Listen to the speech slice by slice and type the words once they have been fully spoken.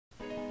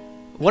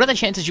What are the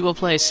chances you will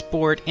play a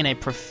sport in a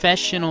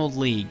professional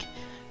league?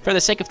 For the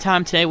sake of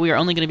time today, we are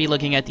only going to be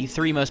looking at the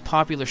 3 most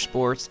popular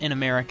sports in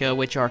America,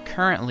 which are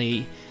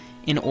currently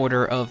in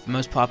order of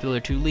most popular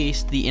to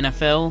least: the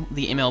NFL,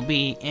 the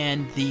MLB,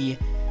 and the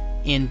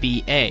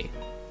NBA.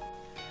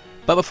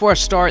 But before I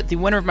start, the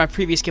winner of my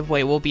previous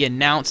giveaway will be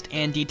announced,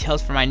 and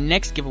details for my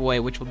next giveaway,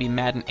 which will be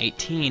Madden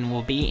 18,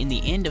 will be in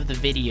the end of the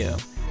video.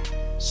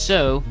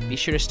 So, be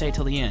sure to stay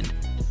till the end.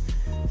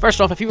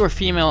 First off, if you are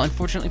female,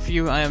 unfortunately for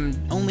you, I am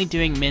only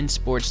doing men's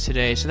sports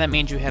today, so that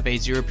means you have a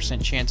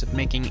 0% chance of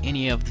making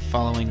any of the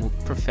following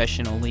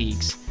professional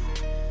leagues.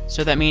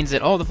 So that means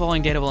that all the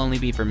following data will only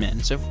be for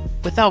men. So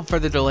without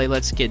further delay,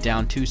 let's get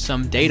down to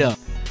some data.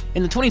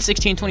 In the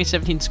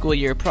 2016-2017 school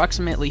year,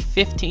 approximately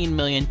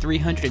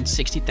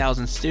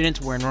 15,360,000 students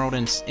were enrolled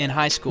in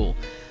high school.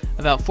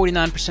 About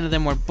 49% of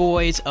them were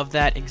boys. Of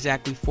that,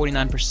 exactly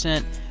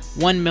 49%,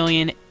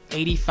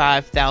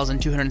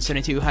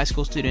 1,085,272 high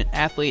school student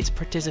athletes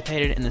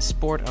participated in the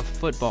sport of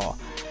football.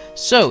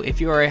 So, if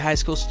you are a high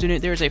school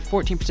student, there is a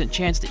 14%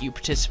 chance that you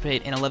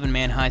participate in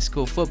 11-man high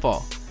school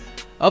football.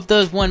 Of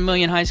those 1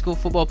 million high school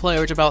football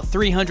players, about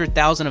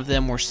 300,000 of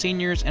them were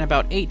seniors, and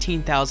about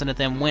 18,000 of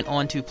them went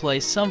on to play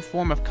some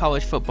form of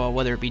college football,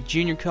 whether it be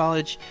junior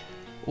college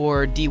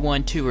or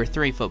D1, 2, or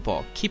 3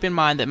 football. Keep in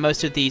mind that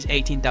most of these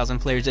 18,000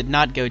 players did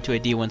not go to a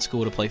D1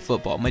 school to play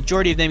football.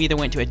 Majority of them either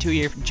went to a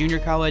 2-year junior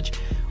college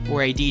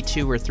or a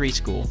D2 or 3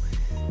 school.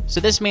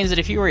 So this means that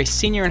if you are a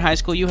senior in high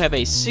school, you have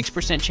a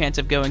 6% chance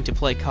of going to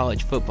play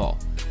college football.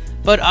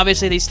 But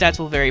obviously these stats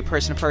will vary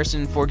person to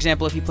person. For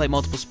example, if you play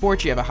multiple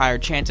sports, you have a higher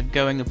chance of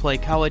going to play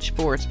college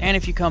sports, and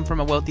if you come from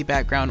a wealthy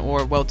background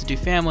or well-to-do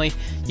family,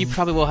 you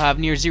probably will have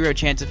near 0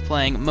 chance of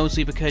playing,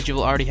 mostly because you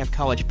will already have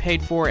college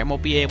paid for and will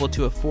be able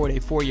to afford a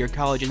 4-year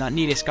college and not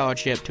need a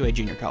scholarship to a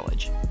junior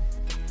college.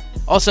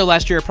 Also,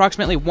 last year,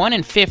 approximately 1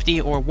 in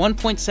 50, or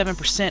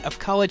 1.7% of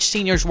college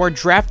seniors were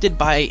drafted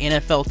by an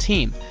NFL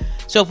team.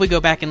 So if we go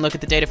back and look at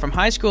the data from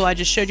high school I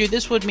just showed you,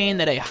 this would mean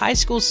that a high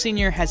school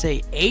senior has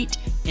a 8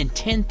 in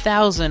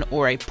 10,000,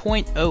 or a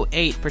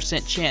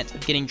 0.08% chance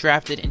of getting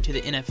drafted into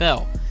the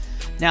NFL.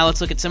 Now let's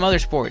look at some other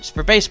sports.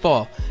 For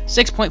baseball,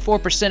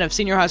 6.4% of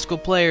senior high school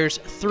players,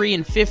 3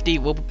 in 50,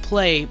 will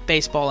play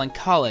baseball in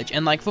college.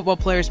 And like football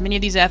players, many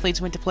of these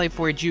athletes went to play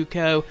for a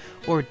JUCO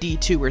or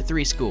D2 or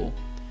 3 school.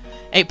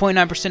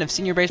 8.9% of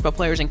senior baseball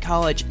players in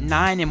college,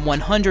 9 in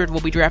 100,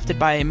 will be drafted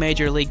by a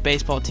Major League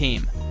Baseball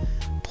team.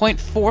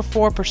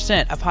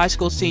 0.44% of high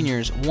school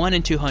seniors, 1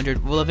 in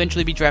 200, will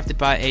eventually be drafted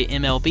by a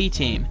MLB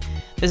team.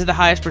 This is the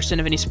highest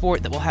percent of any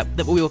sport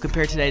that we will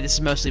compare today. This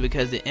is mostly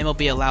because the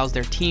MLB allows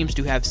their teams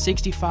to have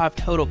 65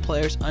 total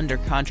players under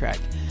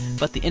contract,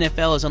 but the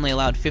NFL is only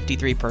allowed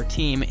 53 per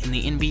team, and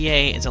the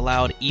NBA is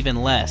allowed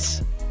even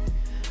less.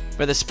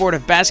 For the sport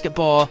of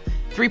basketball,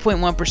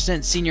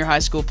 3.1% senior high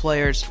school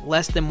players,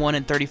 less than 1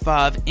 in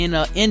 35,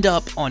 end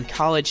up on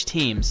college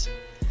teams.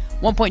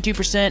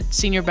 1.2%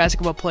 senior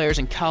basketball players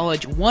in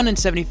college, 1 in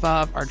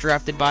 75, are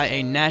drafted by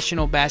a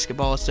National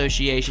Basketball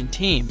Association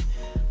team.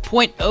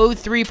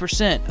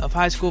 0.03% of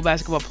high school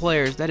basketball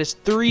players, that is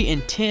 3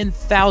 in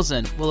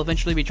 10,000, will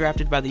eventually be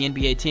drafted by the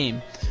NBA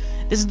team.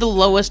 This is the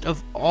lowest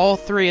of all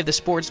 3 of the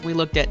sports we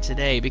looked at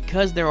today,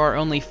 because there are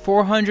only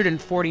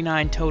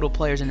 449 total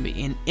players in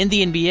the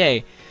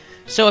NBA.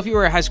 So if you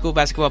were a high school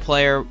basketball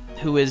player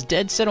who is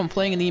dead set on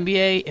playing in the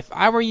NBA, if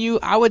I were you,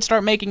 I would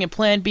start making a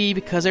plan B,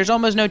 because there's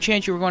almost no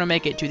chance you were going to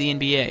make it to the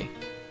NBA.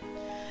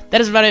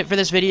 That is about it for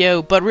this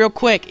video, but real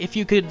quick, if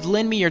you could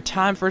lend me your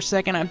time for a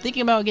second, I'm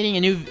thinking about getting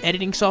a new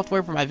editing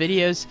software for my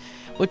videos,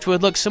 which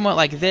would look somewhat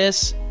like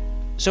this.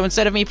 So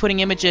instead of me putting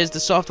images, the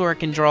software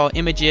can draw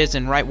images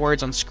and write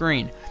words on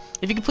screen.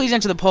 If you could please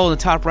answer the poll in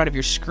the top right of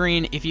your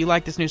screen if you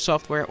like this new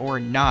software or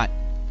not.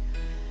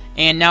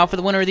 And now for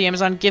the winner of the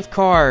Amazon gift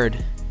card.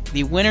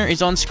 The winner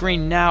is on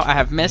screen now. I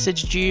have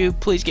messaged you.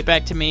 Please get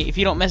back to me. If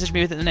you don't message me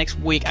within the next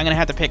week, I'm going to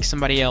have to pick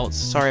somebody else.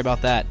 Sorry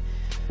about that.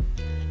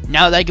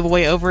 Now that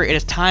giveaway over, it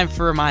is time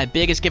for my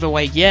biggest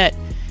giveaway yet.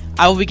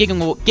 I will be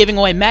giving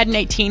away Madden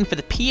 18 for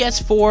the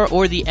PS4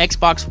 or the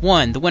Xbox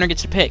One. The winner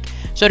gets to pick.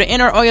 So to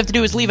enter, all you have to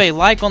do is leave a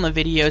like on the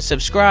video,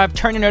 subscribe,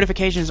 turn your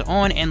notifications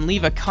on, and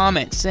leave a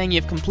comment saying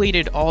you've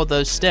completed all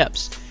those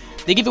steps.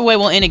 The giveaway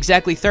will end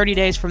exactly 30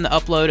 days from the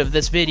upload of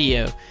this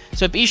video,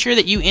 so be sure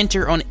that you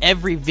enter on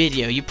every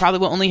video. You probably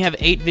will only have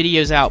 8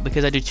 videos out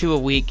because I do 2 a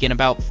week, and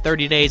about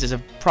 30 days is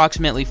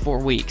approximately 4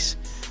 weeks.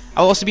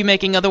 I'll also be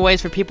making other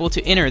ways for people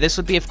to enter. This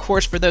would be, of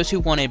course, for those who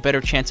want a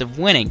better chance of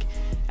winning.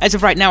 As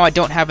of right now, I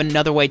don't have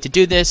another way to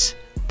do this,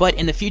 but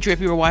in the future,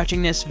 if you were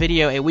watching this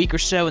video a week or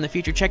so in the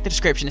future, check the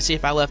description to see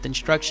if I left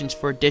instructions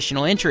for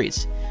additional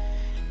entries.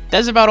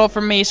 That's about all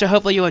from me, so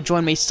hopefully you'll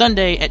join me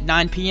Sunday at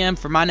 9 p.m.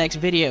 for my next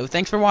video.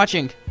 Thanks for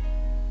watching.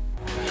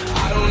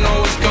 I don't know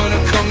what's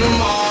gonna come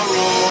tomorrow.